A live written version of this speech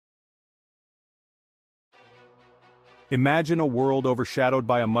Imagine a world overshadowed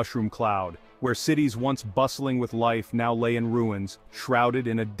by a mushroom cloud, where cities once bustling with life now lay in ruins, shrouded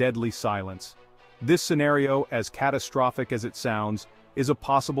in a deadly silence. This scenario, as catastrophic as it sounds, is a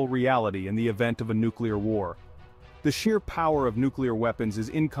possible reality in the event of a nuclear war. The sheer power of nuclear weapons is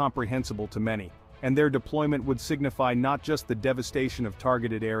incomprehensible to many, and their deployment would signify not just the devastation of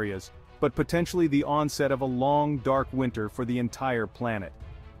targeted areas, but potentially the onset of a long, dark winter for the entire planet.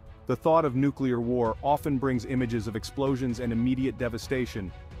 The thought of nuclear war often brings images of explosions and immediate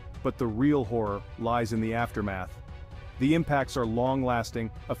devastation, but the real horror lies in the aftermath. The impacts are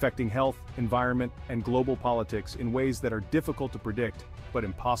long-lasting, affecting health, environment, and global politics in ways that are difficult to predict, but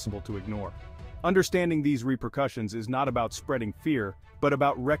impossible to ignore. Understanding these repercussions is not about spreading fear, but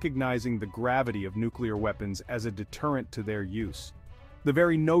about recognizing the gravity of nuclear weapons as a deterrent to their use. The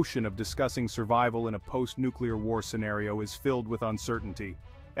very notion of discussing survival in a post-nuclear war scenario is filled with uncertainty.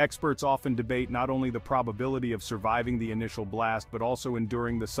 Experts often debate not only the probability of surviving the initial blast but also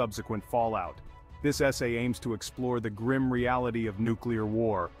enduring the subsequent fallout. This essay aims to explore the grim reality of nuclear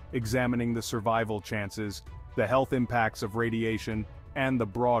war, examining the survival chances, the health impacts of radiation, and the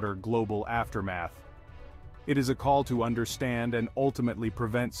broader global aftermath. It is a call to understand and ultimately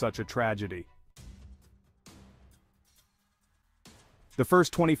prevent such a tragedy. The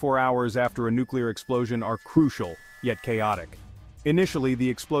first 24 hours after a nuclear explosion are crucial, yet chaotic. Initially, the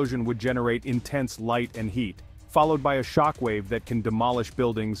explosion would generate intense light and heat, followed by a shockwave that can demolish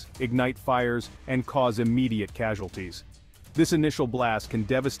buildings, ignite fires, and cause immediate casualties. This initial blast can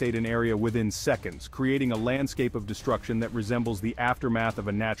devastate an area within seconds, creating a landscape of destruction that resembles the aftermath of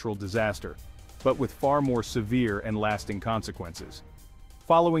a natural disaster, but with far more severe and lasting consequences.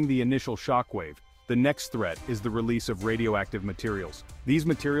 Following the initial shockwave, the next threat is the release of radioactive materials. These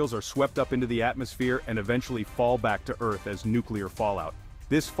materials are swept up into the atmosphere and eventually fall back to Earth as nuclear fallout.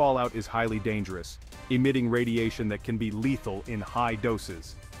 This fallout is highly dangerous, emitting radiation that can be lethal in high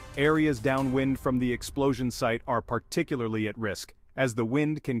doses. Areas downwind from the explosion site are particularly at risk, as the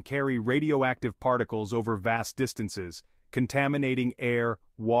wind can carry radioactive particles over vast distances, contaminating air,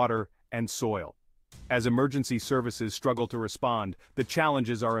 water, and soil. As emergency services struggle to respond, the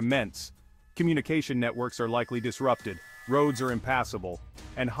challenges are immense. Communication networks are likely disrupted, roads are impassable,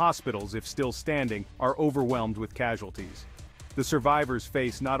 and hospitals, if still standing, are overwhelmed with casualties. The survivors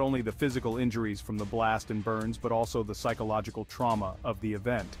face not only the physical injuries from the blast and burns but also the psychological trauma of the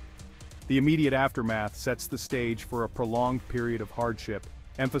event. The immediate aftermath sets the stage for a prolonged period of hardship,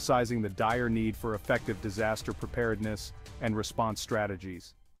 emphasizing the dire need for effective disaster preparedness and response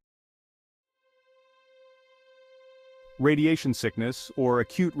strategies. Radiation sickness, or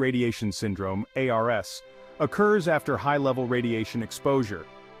acute radiation syndrome, ARS, occurs after high-level radiation exposure,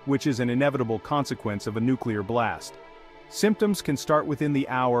 which is an inevitable consequence of a nuclear blast. Symptoms can start within the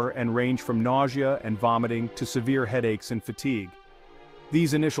hour and range from nausea and vomiting to severe headaches and fatigue.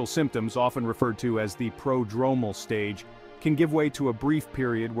 These initial symptoms, often referred to as the prodromal stage, can give way to a brief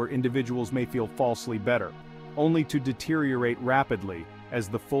period where individuals may feel falsely better, only to deteriorate rapidly as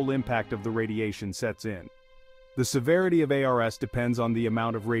the full impact of the radiation sets in. The severity of ARS depends on the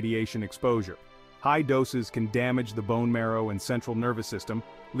amount of radiation exposure. High doses can damage the bone marrow and central nervous system,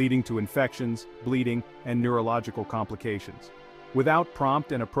 leading to infections, bleeding, and neurological complications. Without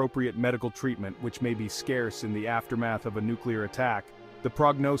prompt and appropriate medical treatment, which may be scarce in the aftermath of a nuclear attack, the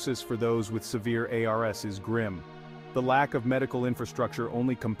prognosis for those with severe ARS is grim. The lack of medical infrastructure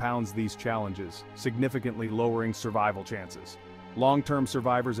only compounds these challenges, significantly lowering survival chances. Long-term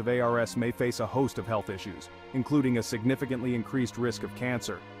survivors of ARS may face a host of health issues, including a significantly increased risk of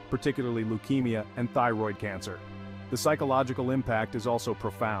cancer, particularly leukemia and thyroid cancer. The psychological impact is also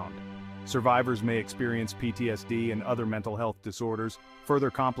profound. Survivors may experience PTSD and other mental health disorders, further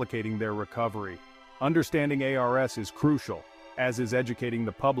complicating their recovery. Understanding ARS is crucial, as is educating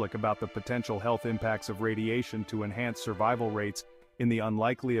the public about the potential health impacts of radiation to enhance survival rates in the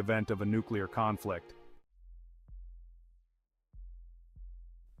unlikely event of a nuclear conflict.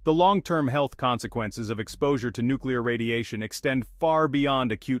 The long-term health consequences of exposure to nuclear radiation extend far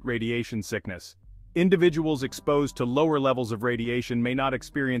beyond acute radiation sickness. Individuals exposed to lower levels of radiation may not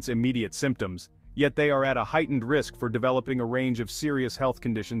experience immediate symptoms, yet they are at a heightened risk for developing a range of serious health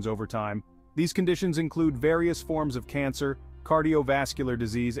conditions over time. These conditions include various forms of cancer, cardiovascular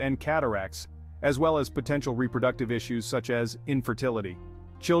disease, and cataracts, as well as potential reproductive issues such as infertility.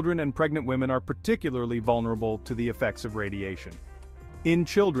 Children and pregnant women are particularly vulnerable to the effects of radiation. In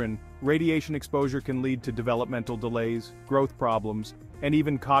children, radiation exposure can lead to developmental delays, growth problems, and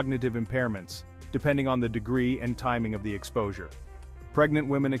even cognitive impairments, depending on the degree and timing of the exposure. Pregnant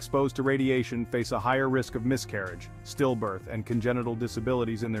women exposed to radiation face a higher risk of miscarriage, stillbirth, and congenital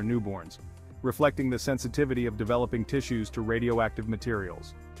disabilities in their newborns. reflecting the sensitivity of developing tissues to radioactive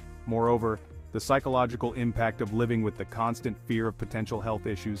materials. Moreover, the psychological impact of living with the constant fear of potential health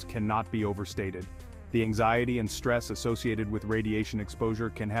issues cannot be overstated. The anxiety and stress associated with radiation exposure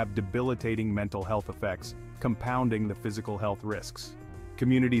can have debilitating mental health effects, compounding the physical health risks.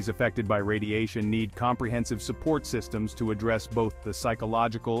 Communities affected by radiation need comprehensive support systems to address both the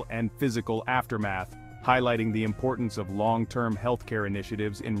psychological and physical aftermath, highlighting the importance of long-term healthcare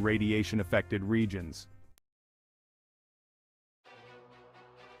initiatives in radiation-affected regions.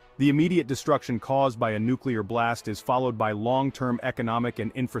 The immediate destruction caused by a nuclear blast is followed by long-term economic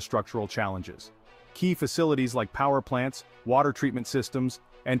and infrastructural challenges. Key facilities like power plants, water treatment systems,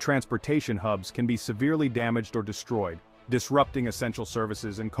 and transportation hubs can be severely damaged or destroyed, disrupting essential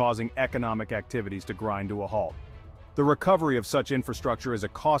services and causing economic activities to grind to a halt. The recovery of such infrastructure is a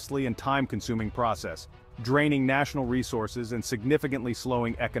costly and time-consuming process, draining national resources and significantly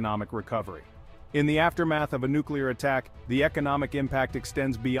slowing economic recovery. In the aftermath of a nuclear attack, the economic impact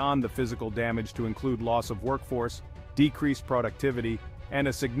extends beyond the physical damage to include loss of workforce, decreased productivity, and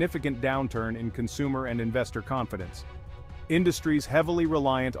a significant downturn in consumer and investor confidence. Industries heavily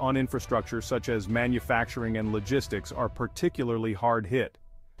reliant on infrastructure such as manufacturing and logistics are particularly hard hit.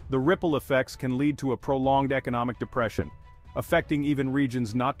 The ripple effects can lead to a prolonged economic depression, affecting even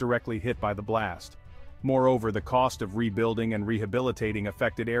regions not directly hit by the blast. Moreover, the cost of rebuilding and rehabilitating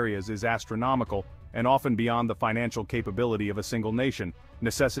affected areas is astronomical and often beyond the financial capability of a single nation,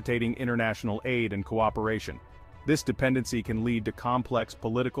 necessitating international aid and cooperation. This dependency can lead to complex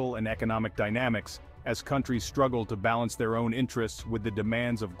political and economic dynamics as countries struggle to balance their own interests with the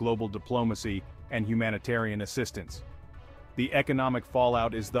demands of global diplomacy and humanitarian assistance. The economic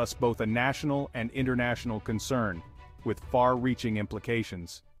fallout is thus both a national and international concern, with far-reaching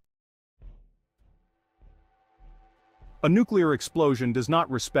implications. A nuclear explosion does not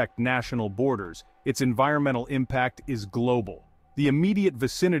respect national borders, its environmental impact is global. The immediate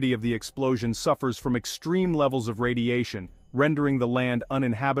vicinity of the explosion suffers from extreme levels of radiation, rendering the land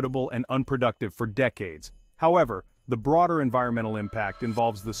uninhabitable and unproductive for decades. However, the broader environmental impact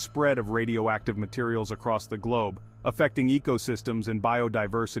involves the spread of radioactive materials across the globe, affecting ecosystems and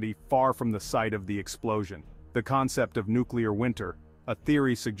biodiversity far from the site of the explosion. The concept of nuclear winter, a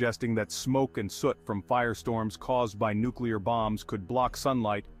theory suggesting that smoke and soot from firestorms caused by nuclear bombs could block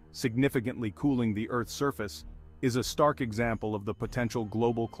sunlight, significantly cooling the Earth's surface, is a stark example of the potential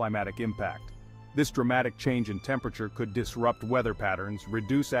global climatic impact. This dramatic change in temperature could disrupt weather patterns,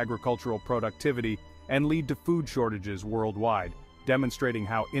 reduce agricultural productivity, and lead to food shortages worldwide, demonstrating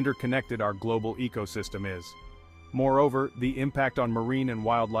how interconnected our global ecosystem is. Moreover, the impact on marine and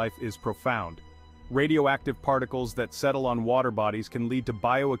wildlife is profound. Radioactive particles that settle on water bodies can lead to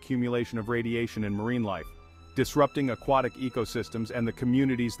bioaccumulation of radiation in marine life, disrupting aquatic ecosystems and the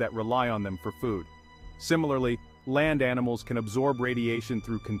communities that rely on them for food. Similarly, land animals can absorb radiation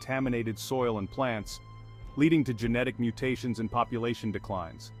through contaminated soil and plants, leading to genetic mutations and population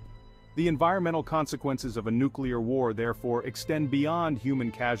declines. The environmental consequences of a nuclear war therefore extend beyond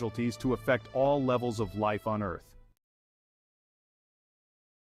human casualties to affect all levels of life on Earth.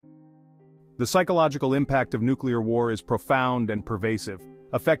 The psychological impact of nuclear war is profound and pervasive,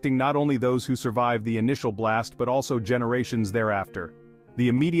 affecting not only those who survived the initial blast but also generations thereafter. The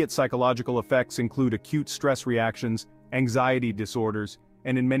immediate psychological effects include acute stress reactions, anxiety disorders,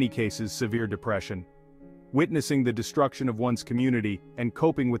 and in many cases severe depression. Witnessing the destruction of one's community and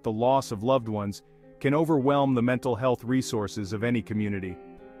coping with the loss of loved ones can overwhelm the mental health resources of any community.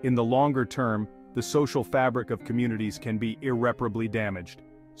 In the longer term, the social fabric of communities can be irreparably damaged.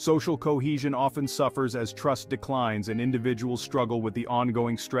 Social cohesion often suffers as trust declines and individuals struggle with the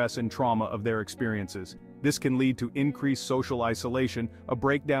ongoing stress and trauma of their experiences. This can lead to increased social isolation, a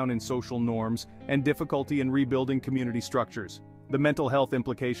breakdown in social norms, and difficulty in rebuilding community structures. The mental health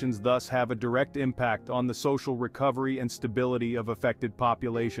implications thus have a direct impact on the social recovery and stability of affected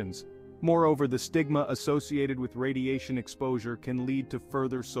populations. Moreover, the stigma associated with radiation exposure can lead to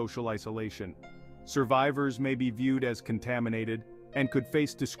further social isolation. Survivors may be viewed as contaminated and could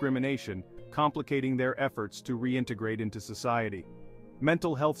face discrimination, complicating their efforts to reintegrate into society.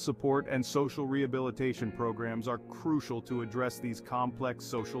 Mental health support and social rehabilitation programs are crucial to address these complex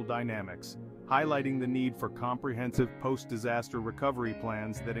social dynamics, highlighting the need for comprehensive post-disaster recovery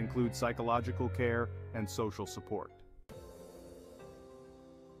plans that include psychological care and social support.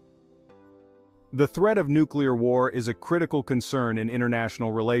 The threat of nuclear war is a critical concern in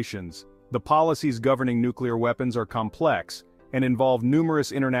international relations. The policies governing nuclear weapons are complex and involve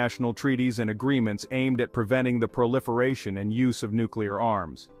numerous international treaties and agreements aimed at preventing the proliferation and use of nuclear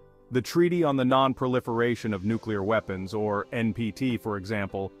arms. The Treaty on the Non-Proliferation of Nuclear Weapons, or NPT for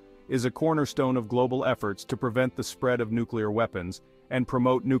example, is a cornerstone of global efforts to prevent the spread of nuclear weapons and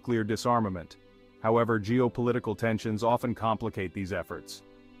promote nuclear disarmament. However, geopolitical tensions often complicate these efforts.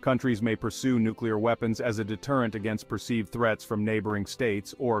 Countries may pursue nuclear weapons as a deterrent against perceived threats from neighboring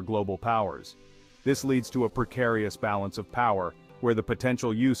states or global powers. This leads to a precarious balance of power, where the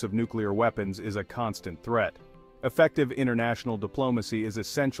potential use of nuclear weapons is a constant threat. Effective international diplomacy is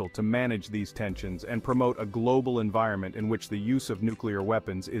essential to manage these tensions and promote a global environment in which the use of nuclear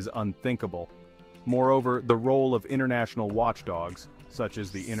weapons is unthinkable. Moreover, the role of international watchdogs, such as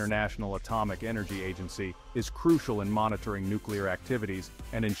the International Atomic Energy Agency, is crucial in monitoring nuclear activities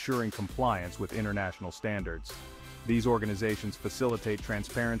and ensuring compliance with international standards. These organizations facilitate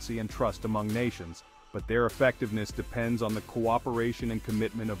transparency and trust among nations, but their effectiveness depends on the cooperation and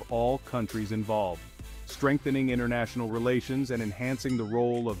commitment of all countries involved. Strengthening international relations and enhancing the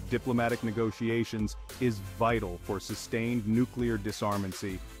role of diplomatic negotiations is vital for sustained nuclear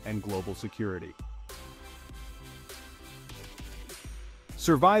disarmament and global security.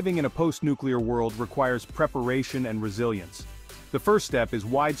 Surviving in a post-nuclear world requires preparation and resilience. The first step is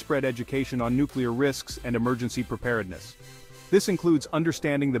widespread education on nuclear risks and emergency preparedness. This includes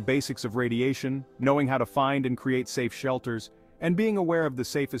understanding the basics of radiation, knowing how to find and create safe shelters, and being aware of the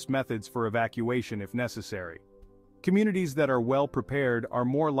safest methods for evacuation if necessary. Communities that are well prepared are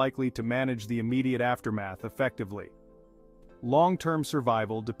more likely to manage the immediate aftermath effectively. Long-term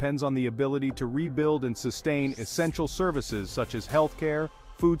survival depends on the ability to rebuild and sustain essential services such as healthcare,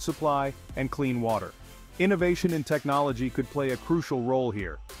 food supply, and clean water. Innovation in technology could play a crucial role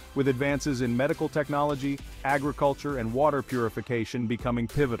here, with advances in medical technology, agriculture, and water purification becoming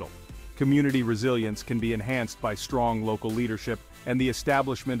pivotal. Community resilience can be enhanced by strong local leadership and the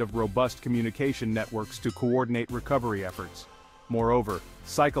establishment of robust communication networks to coordinate recovery efforts. Moreover,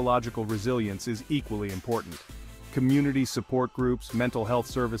 psychological resilience is equally important. Community support groups, mental health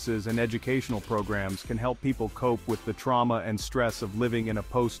services, and educational programs can help people cope with the trauma and stress of living in a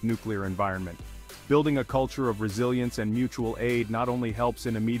post-nuclear environment. Building a culture of resilience and mutual aid not only helps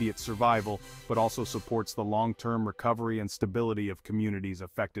in immediate survival, but also supports the long-term recovery and stability of communities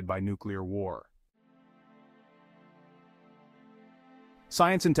affected by nuclear war.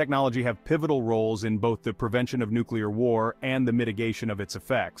 Science and technology have pivotal roles in both the prevention of nuclear war and the mitigation of its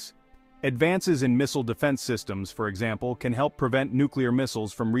effects. Advances in missile defense systems, for example, can help prevent nuclear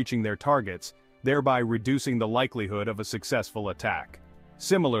missiles from reaching their targets, thereby reducing the likelihood of a successful attack.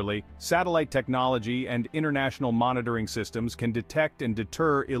 Similarly, satellite technology and international monitoring systems can detect and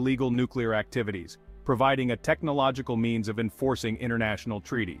deter illegal nuclear activities, providing a technological means of enforcing international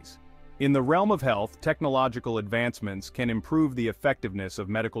treaties. In the realm of health, technological advancements can improve the effectiveness of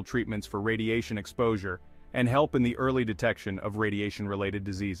medical treatments for radiation exposure and help in the early detection of radiation-related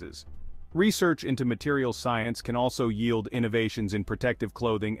diseases. Research into materials science can also yield innovations in protective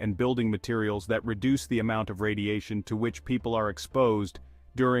clothing and building materials that reduce the amount of radiation to which people are exposed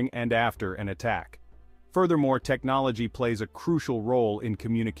during and after an attack. Furthermore, technology plays a crucial role in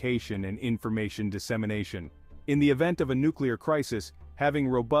communication and information dissemination. In the event of a nuclear crisis, having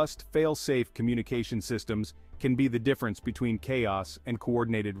robust, fail-safe communication systems can be the difference between chaos and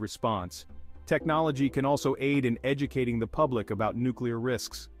coordinated response. Technology can also aid in educating the public about nuclear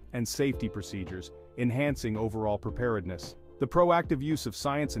risks and safety procedures, enhancing overall preparedness. The proactive use of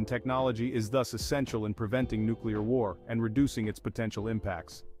science and technology is thus essential in preventing nuclear war and reducing its potential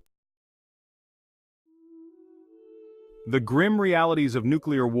impacts. The grim realities of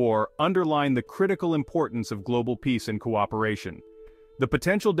nuclear war underline the critical importance of global peace and cooperation. The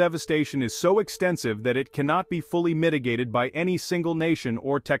potential devastation is so extensive that it cannot be fully mitigated by any single nation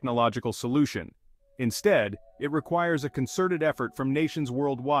or technological solution. Instead, it requires a concerted effort from nations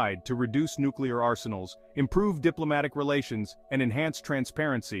worldwide to reduce nuclear arsenals, improve diplomatic relations, and enhance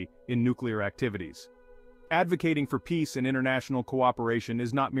transparency in nuclear activities. Advocating for peace and international cooperation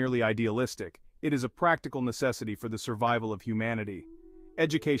is not merely idealistic, it is a practical necessity for the survival of humanity.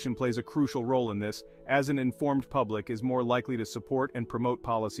 Education plays a crucial role in this, as an informed public is more likely to support and promote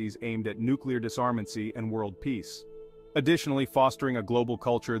policies aimed at nuclear disarmancy and world peace. Additionally, fostering a global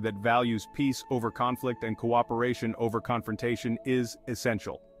culture that values peace over conflict and cooperation over confrontation is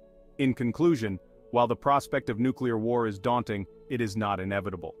essential. In conclusion, while the prospect of nuclear war is daunting, it is not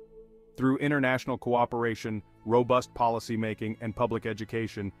inevitable. Through international cooperation, robust policymaking, and public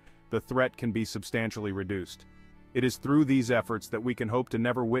education, the threat can be substantially reduced. It is through these efforts that we can hope to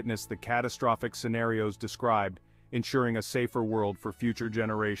never witness the catastrophic scenarios described, ensuring a safer world for future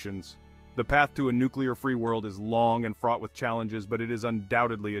generations. The path to a nuclear-free world is long and fraught with challenges, but it is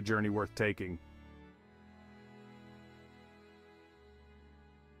undoubtedly a journey worth taking.